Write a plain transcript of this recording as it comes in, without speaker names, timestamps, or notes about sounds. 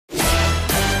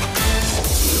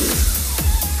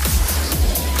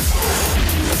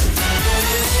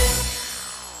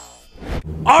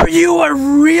Are you a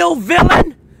real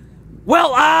villain?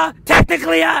 Well,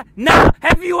 technically, nah.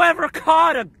 Have you ever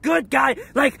caught a good guy,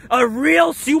 like a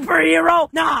real superhero?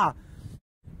 Nah.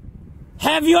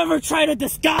 Have you ever tried to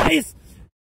disguise?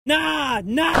 Nah.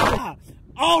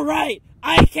 Alright,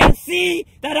 I can see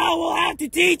that I will have to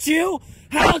teach you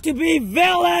how to be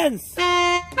villains!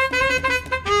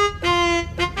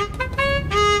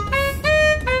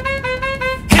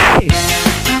 Hey!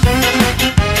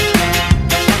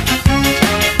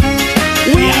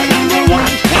 We are number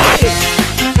one! Hey!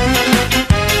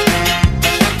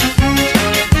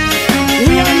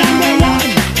 We are number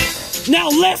one! Now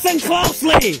listen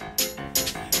closely!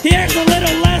 Here's a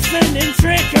little lesson in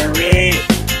trickery.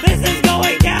 This is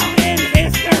going down in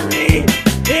history.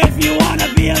 If you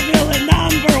wanna be a villain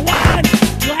number one,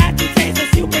 you have to chase a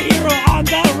superhero on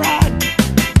the run.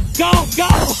 Go!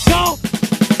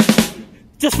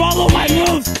 Just follow my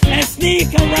moves and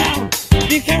sneak around.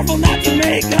 Be careful not to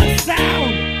make a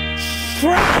sound.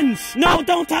 Crunch! No,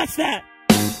 don't touch that.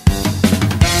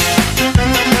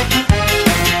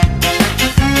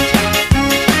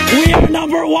 We are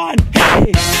number one.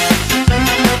 Hey!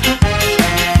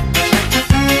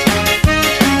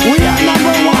 We are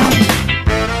number one.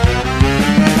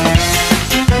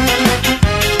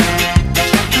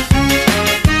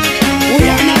 We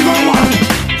are number one.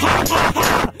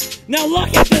 Now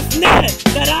look at this net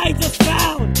that I just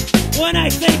found. When I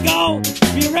say go,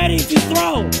 be ready to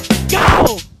throw.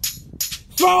 Go!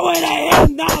 Throw it at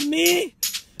him, not me.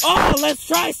 Oh, let's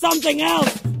try something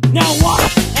else. Now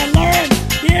watch and learn.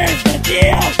 Here's the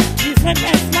deal. You slip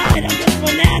and slide on this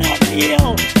banana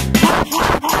peel.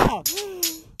 Ha!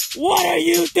 What are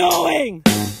you doing?